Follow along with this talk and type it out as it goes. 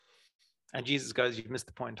And Jesus goes, you've missed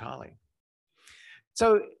the point entirely.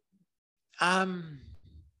 So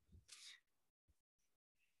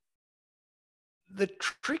the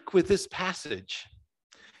trick with this passage,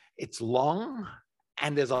 it's long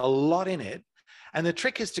and there's a lot in it. And the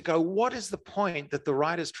trick is to go, what is the point that the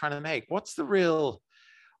writer's trying to make? What's the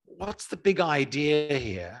big idea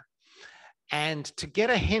here? And to get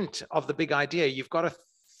a hint of the big idea, you've got to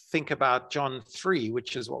think about John 3,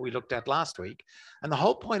 which is what we looked at last week. And the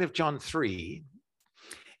whole point of John 3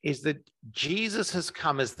 is that Jesus has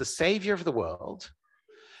come as the savior of the world,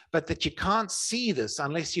 but that you can't see this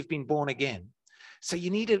unless you've been born again. So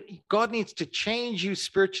God needs to change you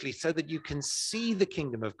spiritually so that you can see the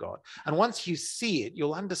kingdom of God. And once you see it,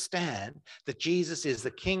 you'll understand that Jesus is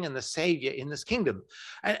the king and the savior in this kingdom.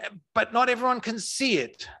 But not everyone can see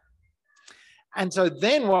it. And so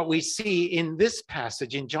then what we see in this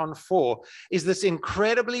passage in John 4 is this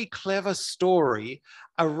incredibly clever story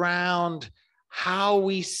around how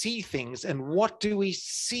we see things and what do we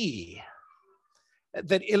see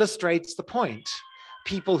that illustrates the point.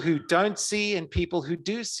 People who don't see and people who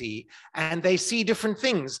do see, and they see different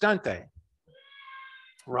things, don't they?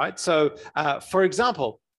 Right? So, for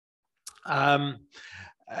example,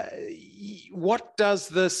 what does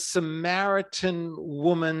the Samaritan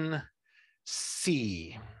woman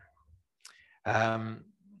see?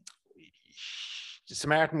 The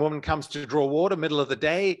Samaritan woman comes to draw water, middle of the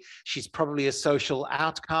day. She's probably a social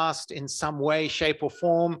outcast in some way, shape, or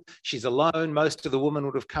form. She's alone. Most of the women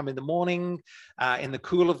would have come in the morning, in the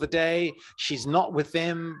cool of the day. She's not with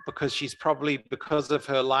them because she's probably, because of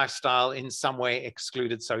her lifestyle, in some way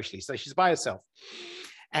excluded socially. So she's by herself.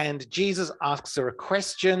 And Jesus asks her a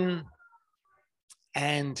question,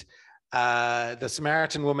 and the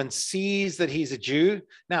Samaritan woman sees that he's a Jew.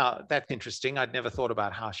 Now, that's interesting. I'd never thought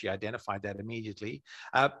about how she identified that immediately.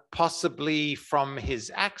 Possibly from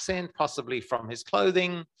his accent, possibly from his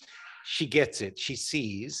clothing. She gets it. She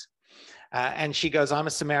sees. And she goes, I'm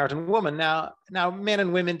a Samaritan woman. Now, men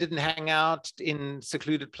and women didn't hang out in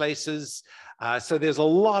secluded places. So there's a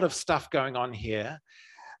lot of stuff going on here.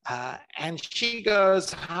 And she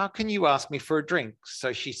goes, how can you ask me for a drink?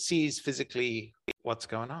 So she sees physically what's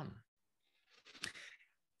going on.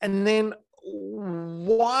 And then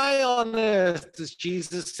why on earth does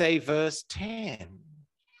Jesus say verse 10?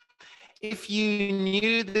 If you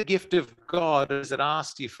knew the gift of God as it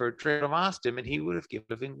asked you for a drink, I've asked him and he would have given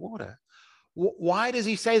living water. Why does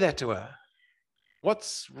he say that to her?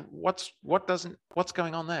 What's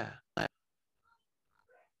going on there?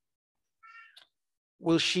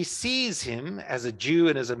 Well, she sees him as a Jew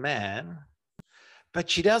and as a man, but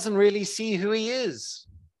she doesn't really see who he is.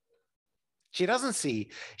 She doesn't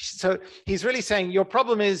see. So he's really saying, your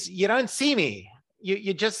problem is you don't see me.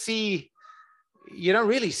 You just see, you don't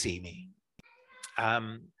really see me.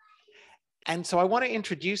 And so I want to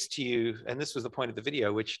introduce to you, and this was the point of the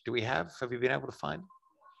video, which do we have? Have you been able to find?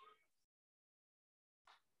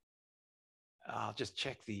 I'll just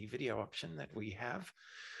check the video option that we have.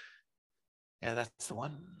 Yeah, that's the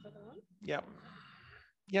one. Yep.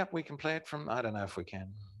 Yep, we can play it from, I don't know if we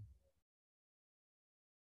can.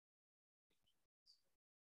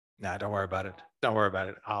 No, don't worry about it. Don't worry about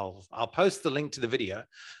it. I'll post the link to the video.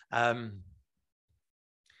 The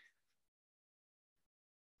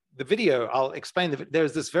video, I'll explain.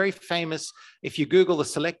 There's this very famous, if you Google the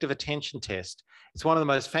selective attention test, it's one of the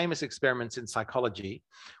most famous experiments in psychology,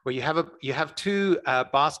 where you have two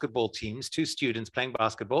basketball teams, two students playing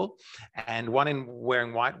basketball, and one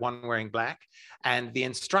wearing white, one wearing black. And the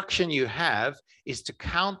instruction you have is to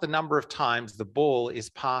count the number of times the ball is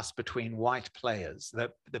passed between white players,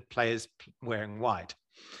 the players wearing white.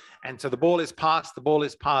 And so the ball is passed, the ball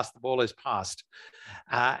is passed, the ball is passed.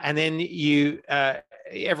 And then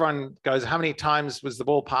everyone goes, how many times was the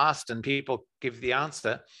ball passed? And people give the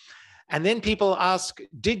answer. And then people ask,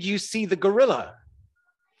 did you see the gorilla?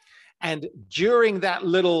 And during that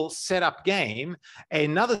little setup game,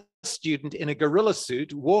 another student in a gorilla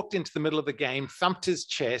suit walked into the middle of the game, thumped his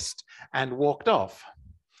chest, and walked off.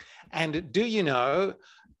 And do you know,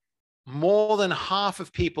 more than half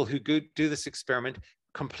of people who do this experiment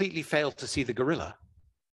completely fail to see the gorilla.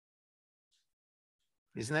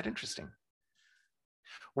 Isn't that interesting?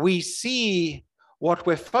 We see what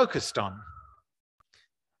we're focused on,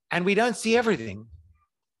 and we don't see everything.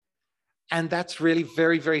 And that's really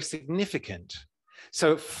very, very significant.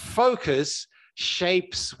 So focus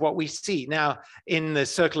shapes what we see. Now, in the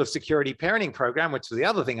Circle of Security Parenting program, which was the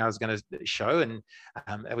other thing I was going to show, and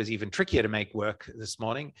it was even trickier to make work this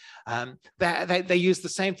morning, they use the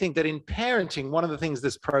same thing, that in parenting, one of the things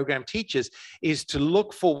this program teaches is to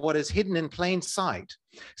look for what is hidden in plain sight.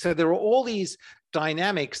 So there are all these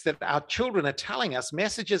dynamics that our children are telling us,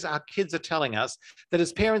 messages our kids are telling us that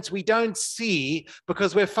as parents we don't see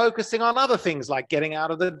because we're focusing on other things like getting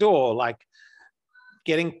out of the door, like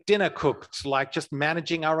getting dinner cooked, like just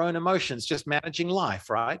managing our own emotions, just managing life,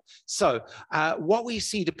 right? So what we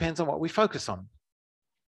see depends on what we focus on.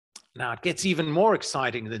 Now, it gets even more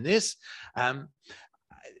exciting than this.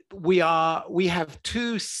 We have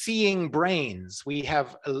two seeing brains. We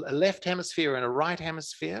have a left hemisphere and a right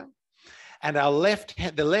hemisphere. And the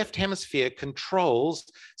left hemisphere controls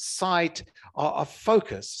sight of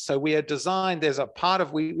focus. So we are designed, there's a part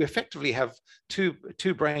of, we effectively have two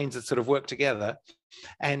brains that sort of work together.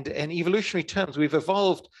 And in evolutionary terms, we've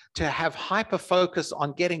evolved to have hyper focus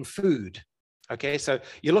on getting food. Okay, so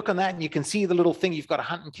you look on that and you can see the little thing you've got to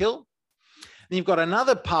hunt and kill. Then you've got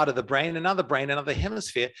another part of the brain, another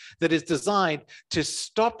hemisphere that is designed to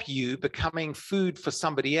stop you becoming food for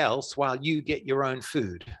somebody else while you get your own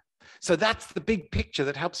food. So that's the big picture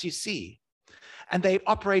that helps you see. And they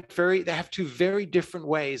have two very different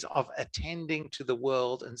ways of attending to the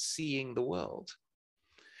world and seeing the world.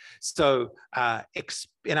 So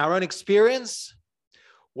in our own experience,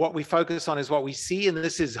 what we focus on is what we see, and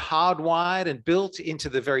this is hardwired and built into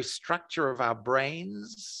the very structure of our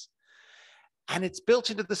brains. And it's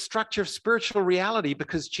built into the structure of spiritual reality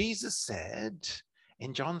because Jesus said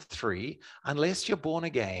in John 3, unless you're born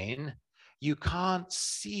again, you can't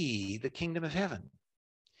see the kingdom of heaven.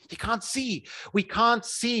 You can't see. We can't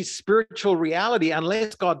see spiritual reality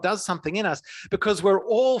unless God does something in us because we're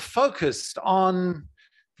all focused on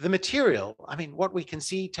the material. I mean, what we can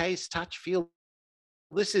see, taste, touch, feel,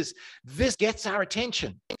 this gets our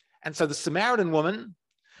attention. And so the Samaritan woman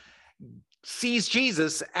sees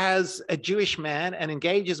Jesus as a Jewish man and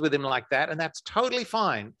engages with him like that, and that's totally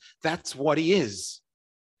fine. That's what he is.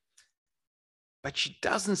 But she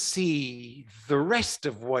doesn't see the rest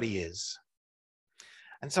of what he is.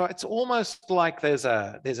 And so it's almost like there's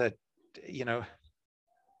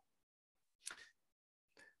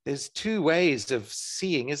two ways of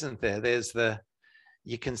seeing, isn't there?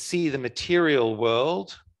 You can see the material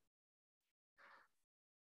world,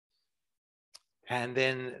 and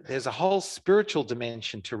then there's a whole spiritual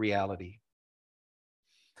dimension to reality.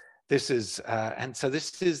 And so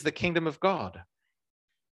this is the kingdom of God.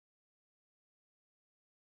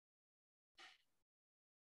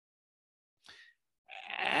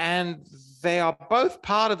 And they are both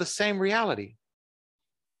part of the same reality.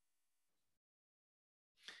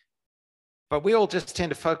 But we all just tend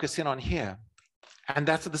to focus in on here. And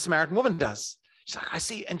that's what the Samaritan woman does. She's like, I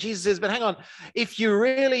see. And Jesus says, but hang on, if you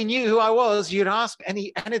really knew who I was, you'd ask. And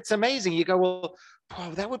it's amazing. You go, well,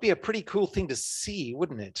 wow, that would be a pretty cool thing to see,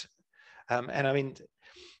 wouldn't it? And I mean,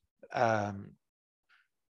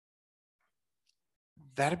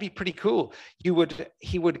 that'd be pretty cool. He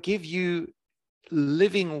would give you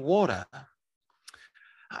living water.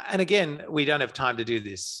 And again, we don't have time to do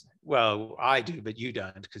this. Well, I do, but you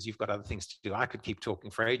don't because you've got other things to do. I could keep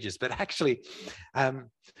talking for ages, but actually,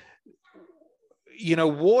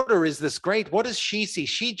 water is this great. What does she see?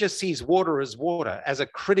 She just sees water as a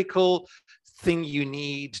critical thing you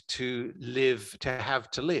need to live,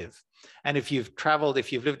 to live. And if you've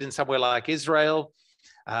lived in somewhere like Israel,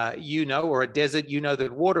 or a desert,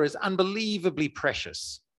 that water is unbelievably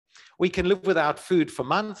precious. We can live without food for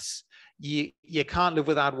months. You can't live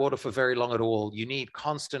without water for very long at all. You need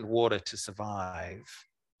constant water to survive.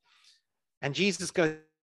 And Jesus goes,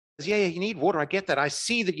 yeah, you need water. I get that. I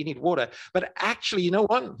see that you need water. But actually, you know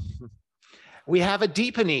what? We have a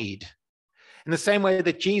deeper need. In the same way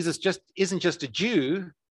that Jesus isn't just a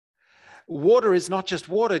Jew, water is not just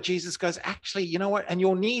water. Jesus goes, actually, you know what? And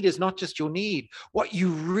your need is not just your need. What you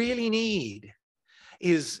really need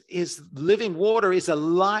is living water, is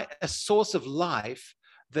a source of life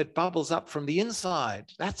that bubbles up from the inside.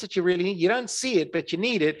 That's what you really need. You don't see it, but you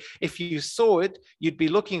need it. If you saw it, you'd be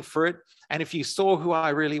looking for it. And if you saw who I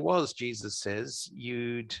really was, Jesus says,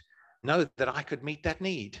 you'd know that I could meet that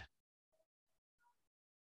need.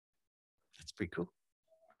 That's pretty cool.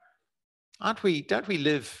 Don't we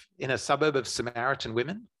live in a suburb of Samaritan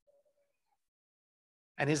women?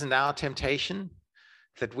 And isn't our temptation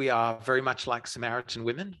that we are very much like Samaritan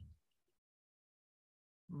women?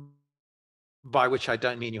 By which I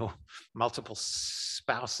don't mean your multiple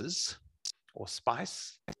spouses or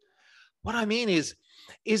spice. What I mean is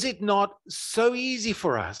it not so easy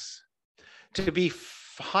for us to be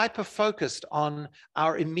hyper-focused on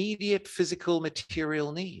our immediate physical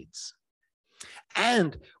material needs?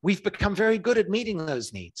 And we've become very good at meeting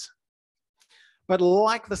those needs. But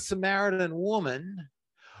like the Samaritan woman,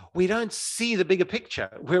 we don't see the bigger picture.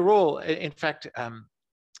 We're all, in fact,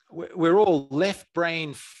 we're all left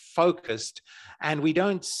brain focused, and we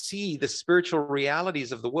don't see the spiritual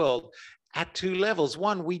realities of the world at two levels.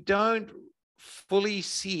 One, we don't fully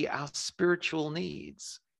see our spiritual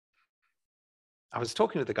needs. I was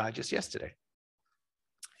talking with a guy just yesterday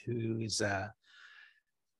who's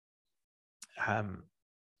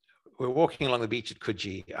we're walking along the beach at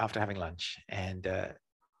Coogee after having lunch, and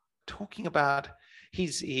talking about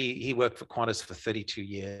he worked for Qantas for 32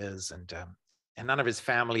 years, and none of his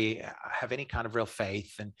family have any kind of real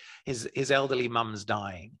faith, and his elderly mum's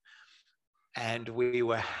dying, and we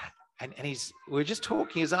were just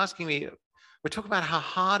talking. He's asking me, we're talking about how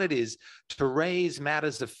hard it is to raise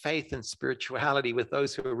matters of faith and spirituality with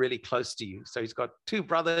those who are really close to you. So he's got two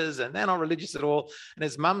brothers, and they're not religious at all, and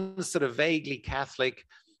his mum's sort of vaguely Catholic,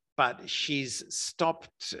 but she's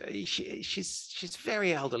stopped. She's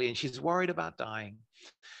very elderly, and she's worried about dying.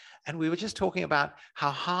 And we were just talking about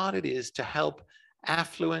how hard it is to help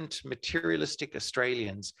affluent, materialistic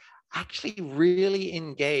Australians actually really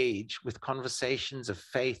engage with conversations of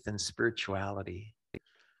faith and spirituality,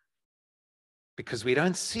 because we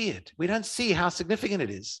don't see it. We don't see how significant it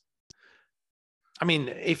is. I mean,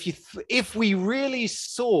 if we really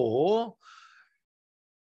saw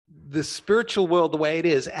the spiritual world the way it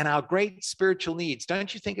is and our great spiritual needs,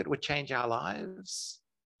 don't you think it would change our lives?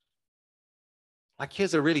 Like,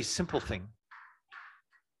 here's a really simple thing.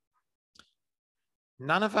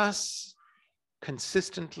 None of us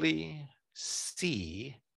consistently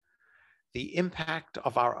see the impact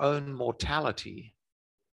of our own mortality.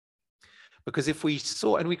 Because if we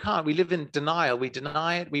saw, and we can't, we live in denial, we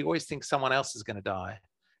deny it, we always think someone else is going to die.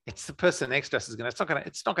 It's the person next to us is going to,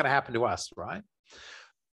 it's not going to happen to us, right?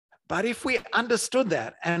 But if we understood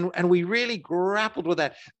that and we really grappled with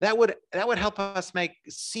that, that would help us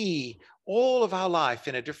see all of our life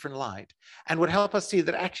in a different light, and would help us see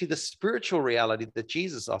that actually the spiritual reality that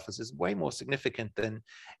Jesus offers is way more significant than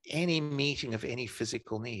any meeting of any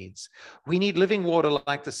physical needs. We need living water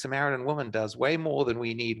like the Samaritan woman does, way more than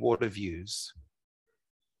we need water views.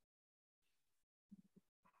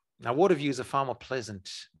 Now, water views are far more pleasant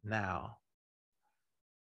now,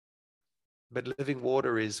 but living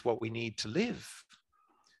water is what we need to live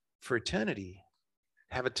for eternity,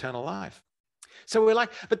 have eternal life. So we're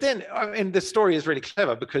like, but then, and the story is really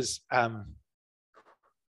clever, because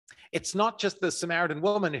it's not just the Samaritan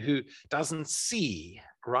woman who doesn't see,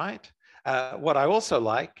 right? What I also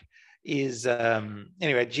like is,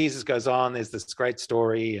 anyway, Jesus goes on, there's this great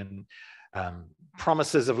story and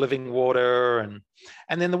promises of living water.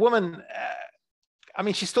 And then the woman, I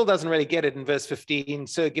mean, she still doesn't really get it in verse 15.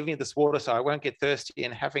 Sir, give me this water so I won't get thirsty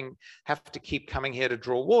and have to keep coming here to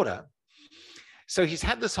draw water. So he's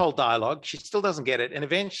had this whole dialogue. She still doesn't get it. And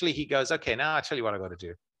eventually he goes, okay, now I'll tell you what I've got to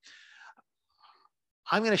do.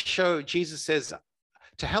 I'm going to show, Jesus says,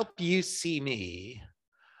 to help you see me,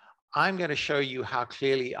 I'm going to show you how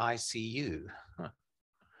clearly I see you.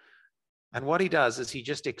 And what he does is he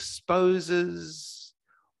just exposes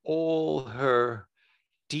all her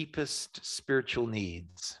deepest spiritual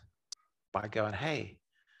needs by going, hey,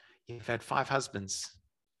 you've had 5 husbands,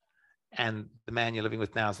 and the man you're living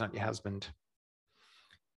with now is not your husband.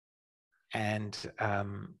 And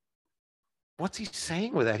what's he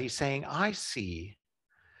saying with that? He's saying, I see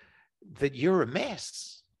that you're a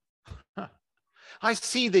mess. I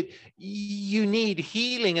see that you need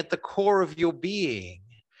healing at the core of your being.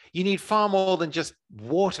 You need far more than just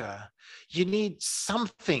water. You need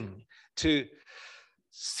something to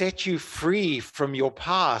set you free from your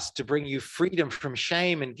past, to bring you freedom from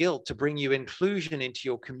shame and guilt, to bring you inclusion into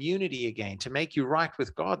your community again, to make you right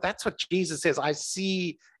with God. That's what Jesus says, I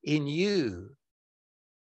see in you.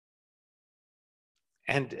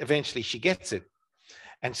 And eventually she gets it.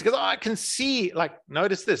 And she goes, oh, I can see, like,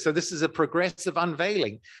 notice this. So this is a progressive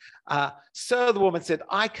unveiling. So the woman said,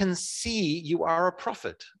 I can see you are a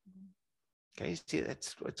prophet. Okay, see,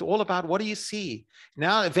 it's all about, what do you see?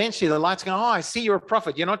 Now, eventually the light's going, oh, I see you're a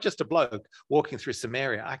prophet. You're not just a bloke walking through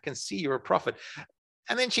Samaria. I can see you're a prophet.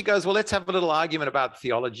 And then she goes, well, let's have a little argument about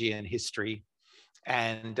theology and history.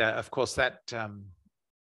 And of course, that doesn't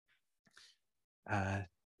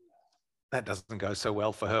go so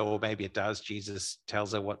well for her, or maybe it does. Jesus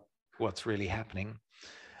tells her what's really happening.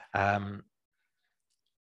 And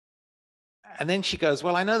then she goes,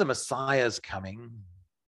 well, I know the Messiah's coming.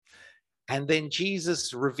 And then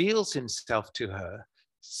Jesus reveals himself to her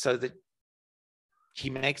so that he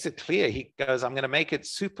makes it clear. He goes, I'm going to make it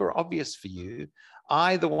super obvious for you.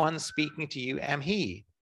 I, the one speaking to you, am he.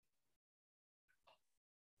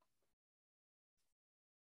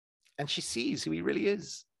 And she sees who he really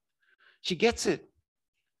is. She gets it.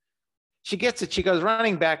 She gets it. She goes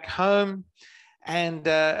running back home.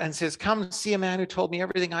 and says, come see a man who told me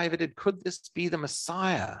everything I ever did. Could this be the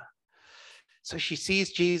Messiah? So she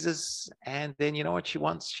sees Jesus, and then you know what she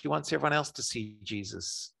wants? She wants everyone else to see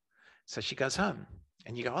Jesus. So she goes home,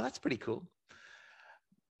 and you go, oh, that's pretty cool.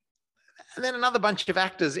 And then another bunch of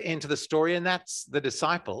actors enter the story, and that's the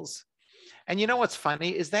disciples. And you know what's funny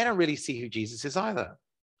is they don't really see who Jesus is either.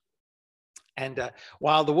 And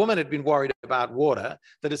while the woman had been worried about water,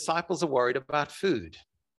 the disciples are worried about food.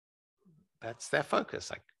 That's their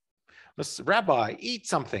focus. Like, Rabbi, eat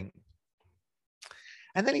something.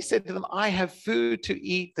 And then he said to them, I have food to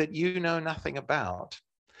eat that you know nothing about.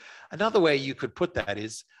 Another way you could put that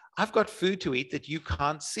is, I've got food to eat that you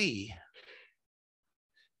can't see.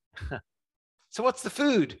 So what's the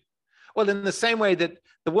food? Well, in the same way that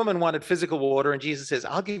the woman wanted physical water, and Jesus says,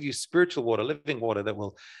 I'll give you spiritual water, living water that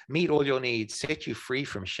will meet all your needs, set you free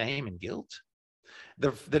from shame and guilt.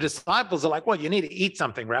 The disciples are like, well, you need to eat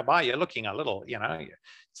something, Rabbi. You're looking a little,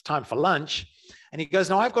 it's time for lunch. And he goes,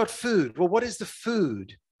 no, I've got food. Well, what is the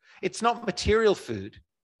food? It's not material food.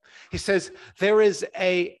 He says, there is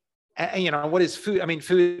what is food? I mean,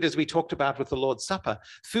 food, as we talked about with the Lord's Supper,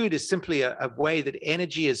 food is simply a way that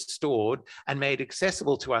energy is stored and made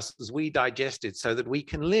accessible to us as we digest it so that we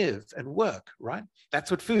can live and work, right? That's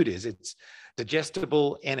what food is. It's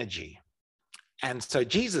digestible energy. And so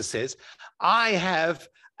Jesus says, I have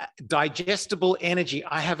digestible energy.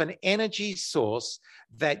 I have an energy source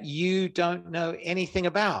that you don't know anything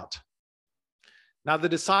about. Now, the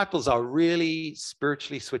disciples are really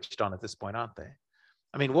spiritually switched on at this point, aren't they?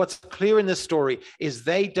 I mean, what's clear in this story is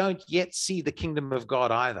they don't yet see the kingdom of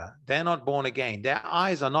God either. They're not born again. Their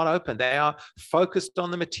eyes are not open. They are focused on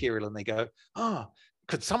the material, and they go, oh,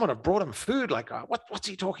 could someone have brought him food? Like, what's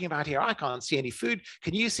he talking about here? I can't see any food.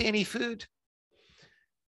 Can you see any food?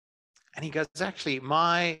 And he goes, actually,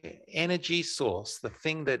 my energy source, the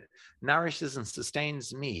thing that nourishes and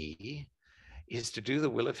sustains me, is to do the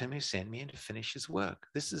will of him who sent me and to finish his work.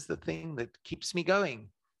 This is the thing that keeps me going.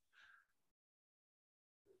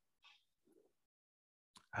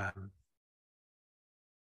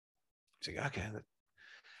 Okay.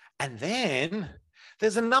 And then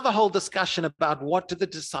there's another whole discussion about what do the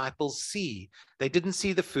disciples see? They didn't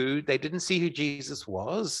see the food. They didn't see who Jesus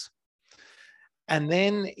was. And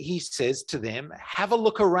then he says to them, have a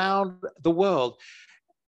look around the world.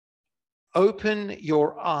 Open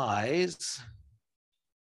your eyes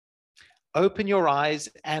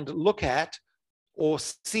and look at or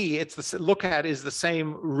see. Look at is the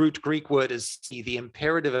same root Greek word as see, the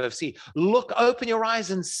imperative of see. Open your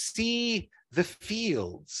eyes and see the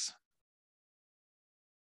fields.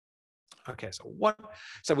 Okay,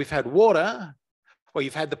 so we've had water, well,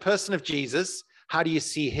 you've had the person of Jesus. How do you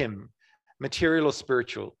see him? Material or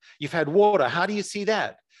spiritual? You've had water. How do you see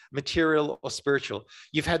that? Material or spiritual?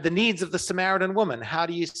 You've had the needs of the Samaritan woman. How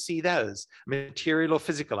do you see those? Material or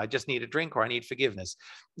physical? I just need a drink or I need forgiveness.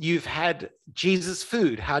 You've had Jesus'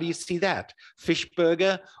 food. How do you see that? Fish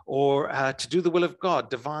burger or to do the will of God,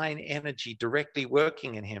 divine energy directly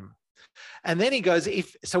working in him. And then he goes,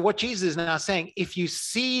 so what Jesus is now saying, if you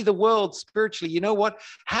see the world spiritually, you know what?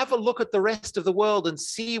 Have a look at the rest of the world and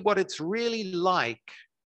see what it's really like.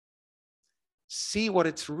 See what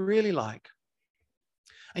it's really like.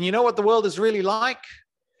 And you know what the world is really like?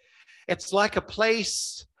 It's like a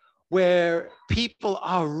place where people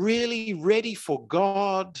are really ready for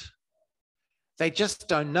God. They just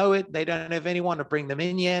don't know it. They don't have anyone to bring them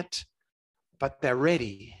in yet, but they're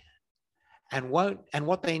ready. And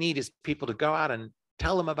what they need is people to go out and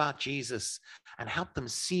tell them about Jesus and help them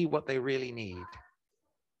see what they really need.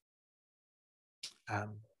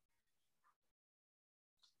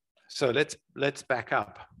 So let's back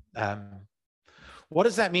up. What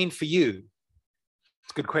does that mean for you?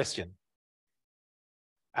 It's a good question.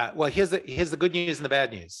 Well, here's the good news and the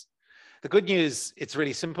bad news. The good news, it's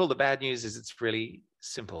really simple. The bad news is it's really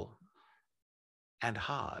simple and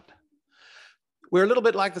hard. We're a little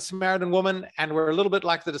bit like the Samaritan woman, and we're a little bit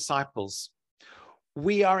like the disciples.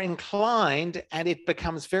 We are inclined, and it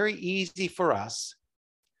becomes very easy for us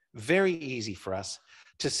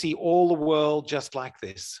to see all the world just like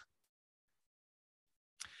this.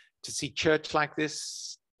 To see church like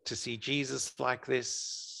this, to see Jesus like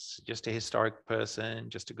this, just a historic person,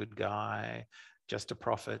 just a good guy, just a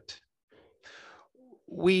prophet.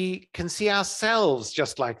 We can see ourselves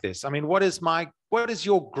just like this. I mean, what is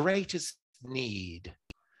your greatest need?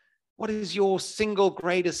 What is your single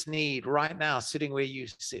greatest need right now, sitting where you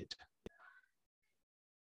sit?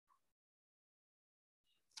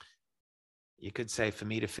 You could say, for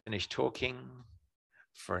me to finish talking,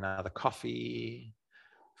 for another coffee,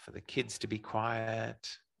 for the kids to be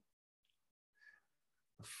quiet.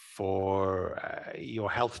 for your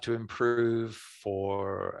health to improve,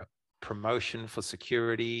 for promotion, for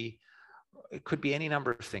security. It could be any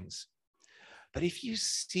number of things. But if you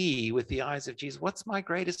see with the eyes of Jesus, what's my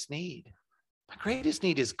greatest need? My greatest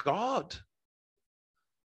need is God.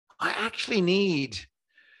 I actually need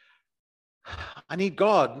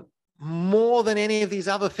God more than any of these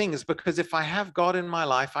other things, because if I have God in my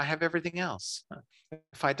life, I have everything else.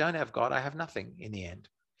 If I don't have God, I have nothing in the end.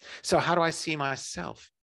 So how do I see myself?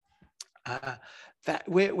 That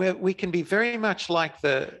we can be very much like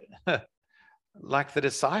the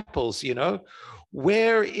disciples, you know.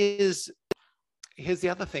 Here's the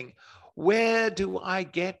other thing. Where do I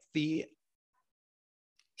get the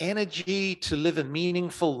energy to live a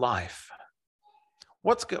meaningful life?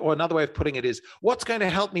 Or another way of putting it is, what's going to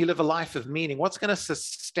help me live a life of meaning? What's going to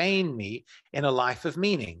sustain me in a life of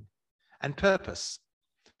meaning and purpose?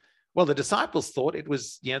 Well, the disciples thought it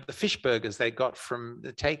was, you know, the fish burgers they got from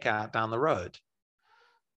the takeout down the road.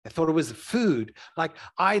 They thought it was food. Like,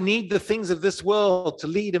 I need the things of this world to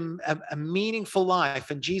lead a meaningful life.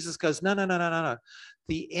 And Jesus goes, no.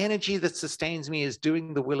 The energy that sustains me is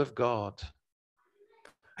doing the will of God.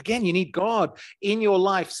 Again, you need God in your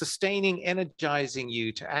life, sustaining, energizing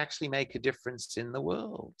you to actually make a difference in the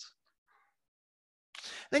world.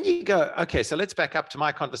 Then you go, okay, so let's back up to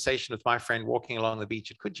my conversation with my friend walking along the beach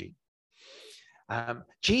at Coogee.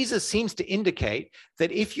 Jesus seems to indicate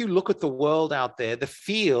that if you look at the world out there, the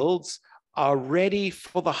fields are ready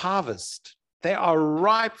for the harvest. They are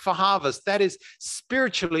ripe for harvest. That is,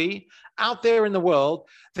 spiritually, out there in the world,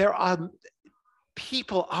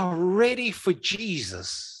 people are ready for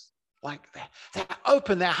Jesus. Like, they're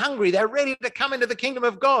open, they're hungry, they're ready to come into the kingdom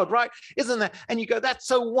of God, right? Isn't that? And you go, that's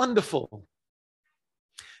so wonderful.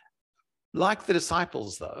 Like the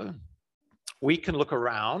disciples, though, we can look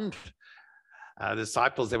around. The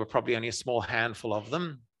disciples, there were probably only a small handful of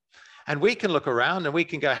them. And we can look around and we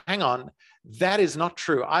can go, hang on, that is not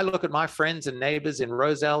true. I look at my friends and neighbors in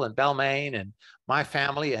Rozelle and Balmain and my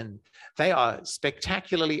family, and they are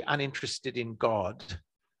spectacularly uninterested in God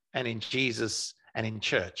and in Jesus and in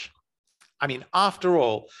church. I mean, after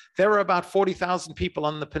all, there are about 40,000 people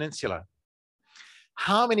on the peninsula.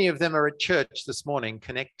 How many of them are at church this morning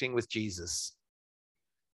connecting with Jesus?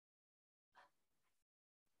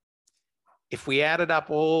 If we added up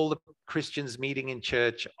all the Christians meeting in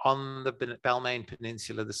church on the Balmain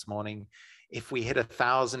Peninsula this morning, if we hit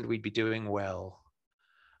 1,000, we'd be doing well.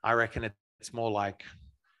 I reckon it's more like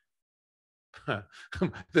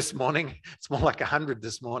this morning. It's more like 100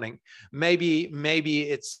 this morning. Maybe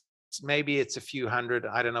it's a few hundred.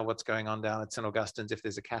 I don't know what's going on down at St. Augustine's. If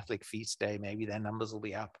there's a Catholic feast day, maybe their numbers will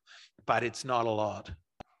be up, but it's not a lot.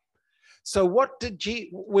 So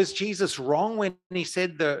was Jesus wrong when he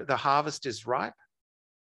said the harvest is ripe?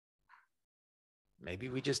 Maybe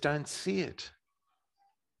we just don't see it.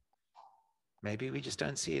 Maybe we just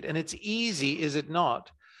don't see it. And it's easy, is it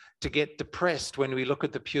not, to get depressed when we look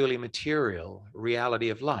at the purely material reality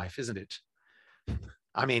of life, isn't it?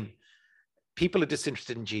 I mean, people are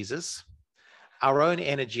disinterested in Jesus. Our own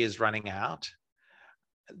energy is running out.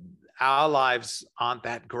 Our lives aren't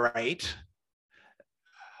that great.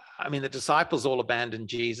 I mean, the disciples all abandoned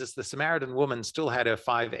Jesus. The Samaritan woman still had her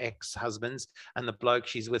 5 ex-husbands, and the bloke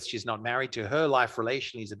she's with, she's not married to. Her life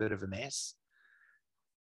relationally is a bit of a mess.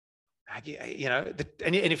 You know,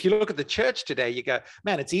 and if you look at the church today, you go,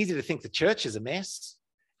 man, it's easy to think the church is a mess.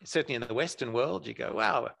 Certainly in the Western world, you go,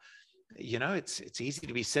 wow, you know, it's easy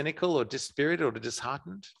to be cynical or dispirited or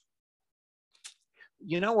disheartened.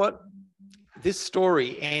 You know what? This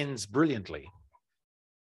story ends brilliantly.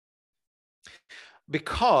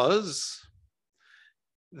 Because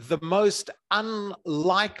the most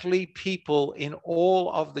unlikely people in all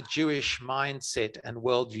of the Jewish mindset and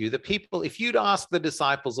worldview, the people, if you'd ask the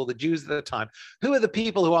disciples or the Jews at the time, who are the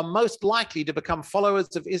people who are most likely to become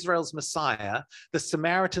followers of Israel's Messiah, the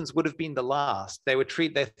Samaritans would have been the last. They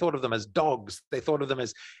thought of them as dogs. They thought of them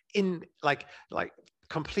as like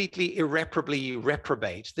completely irreparably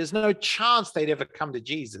reprobate. There's no chance they'd ever come to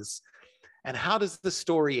Jesus. And how does the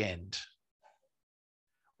story end?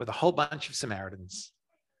 With a whole bunch of Samaritans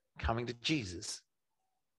coming to Jesus.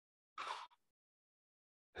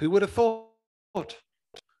 Who would have thought?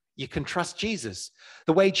 You can trust Jesus.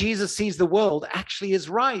 The way Jesus sees the world actually is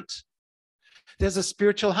right. There's a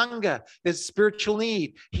spiritual hunger. There's a spiritual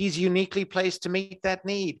need. He's uniquely placed to meet that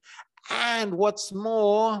need. And what's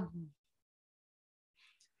more,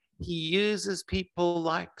 he uses people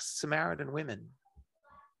like Samaritan women,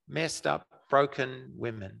 messed up, broken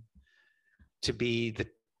women, to be the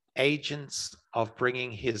agents of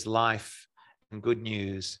bringing his life and good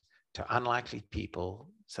news to unlikely people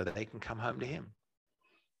so that they can come home to him.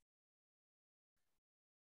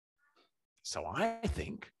 So I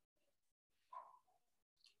think,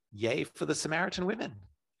 yay for the Samaritan women.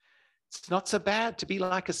 It's not so bad to be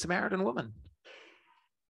like a Samaritan woman.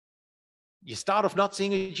 You start off not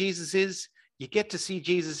seeing who Jesus is. You get to see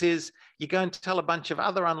Jesus is. You go and tell a bunch of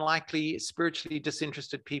other unlikely, spiritually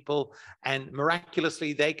disinterested people, and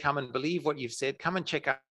miraculously they come and believe what you've said. Come and check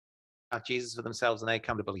out Jesus for themselves, and they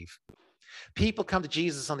come to believe. People come to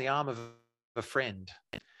Jesus on the arm of a friend.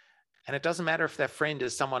 And it doesn't matter if that friend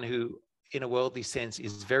is someone who, in a worldly sense,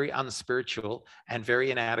 is very unspiritual and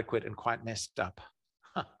very inadequate and quite messed up.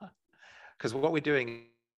 Because what we're doing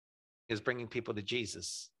is bringing people to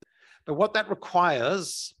Jesus. But what that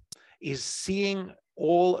requires is seeing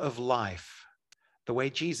all of life the way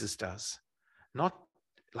Jesus does, not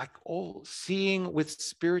like all seeing with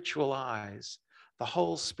spiritual eyes, the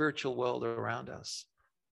whole spiritual world around us.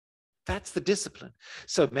 That's the discipline.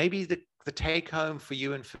 So maybe the take home for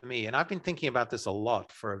you and for me, and I've been thinking about this a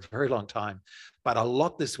lot for a very long time, but a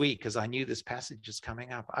lot this week as I knew this passage is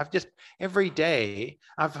coming up. I've just, every day,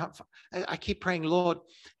 I keep praying, Lord,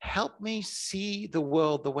 help me see the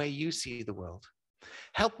world the way you see the world.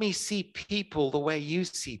 Help me see people the way you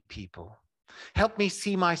see people. Help me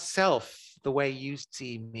see myself the way you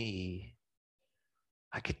see me.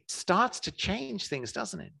 Like, it starts to change things,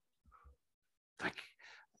 doesn't it? Like,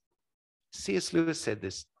 C.S. Lewis said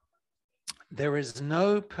this: there is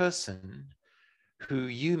no person who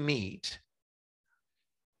you meet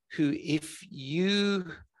who, if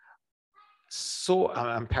you saw,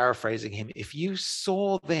 I'm paraphrasing him, if you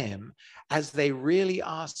saw them as they really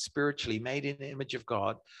are spiritually made in the image of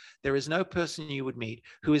God, there is no person you would meet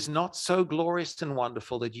who is not so glorious and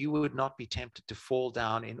wonderful that you would not be tempted to fall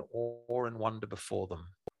down in awe and wonder before them.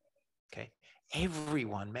 Okay.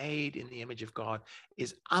 Everyone made in the image of God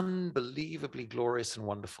is unbelievably glorious and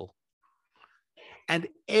wonderful. And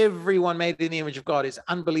everyone made in the image of God is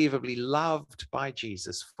unbelievably loved by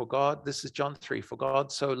Jesus. For God, this is John 3, for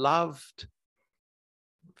God so loved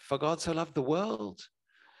the world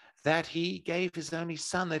that he gave his only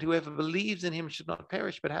son, that whoever believes in him should not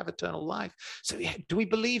perish but have eternal life. So do we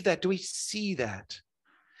believe that? Do we see that?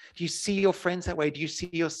 Do you see your friends that way? Do you see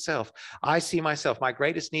yourself? I see myself. My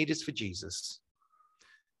greatest need is for Jesus.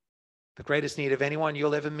 The greatest need of anyone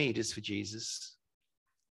you'll ever meet is for Jesus.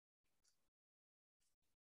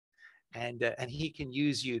 And he can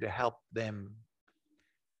use you to help them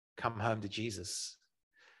come home to Jesus.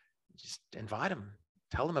 Just invite them.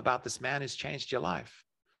 Tell them about this man who's changed your life.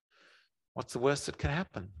 What's the worst that can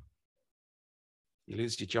happen? You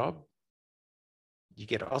lose your job, you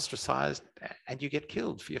get ostracized, and you get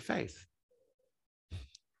killed for your faith.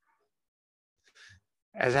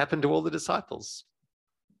 As happened to all the disciples.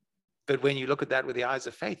 But when you look at that with the eyes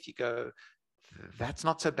of faith, you go, that's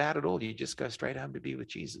not so bad at all. You just go straight home to be with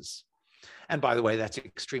Jesus. And by the way, that's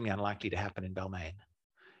extremely unlikely to happen in Balmain.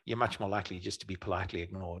 You're much more likely just to be politely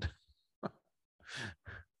ignored.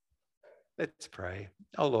 Let's pray.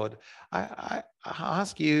 Oh Lord, I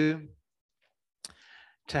ask you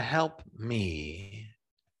to help me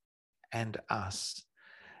and us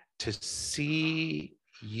to see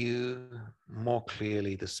you more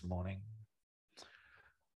clearly this morning.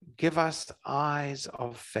 Give us eyes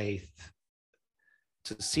of faith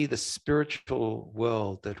to see the spiritual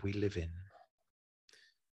world that we live in.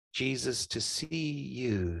 Jesus, to see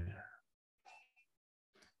you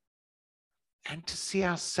and to see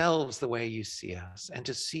ourselves the way you see us, and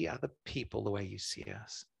to see other people the way you see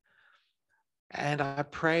us. And I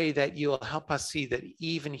pray that you'll help us see that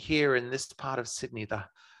even here in this part of Sydney,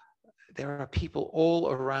 there are people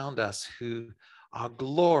all around us who are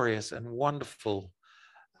glorious and wonderful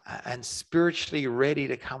and spiritually ready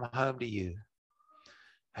to come home to you,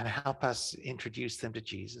 and help us introduce them to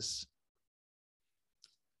Jesus.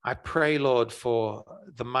 I pray, Lord, for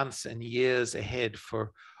the months and years ahead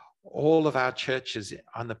for all of our churches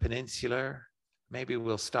on the peninsula. Maybe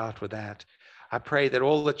we'll start with that. I pray that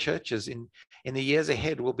all the churches in the years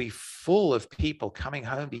ahead will be full of people coming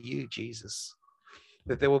home to you, Jesus.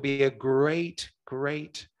 That there will be a great,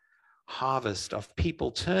 great harvest of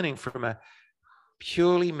people turning from a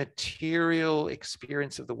purely material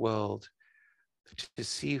experience of the world to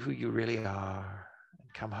see who you really are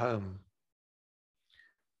and come home,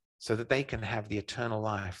 so that they can have the eternal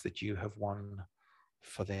life that you have won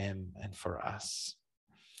for them and for us.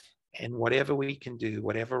 And whatever we can do,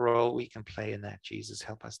 whatever role we can play in that, Jesus,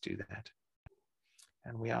 help us do that.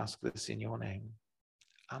 And we ask this in your name.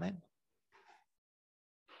 Amen.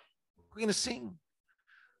 We're going to sing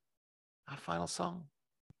our final song,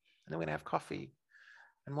 and then we're going to have coffee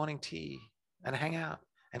and morning tea and hang out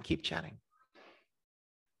and keep chatting.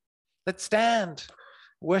 Let's stand,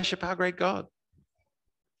 worship our great God.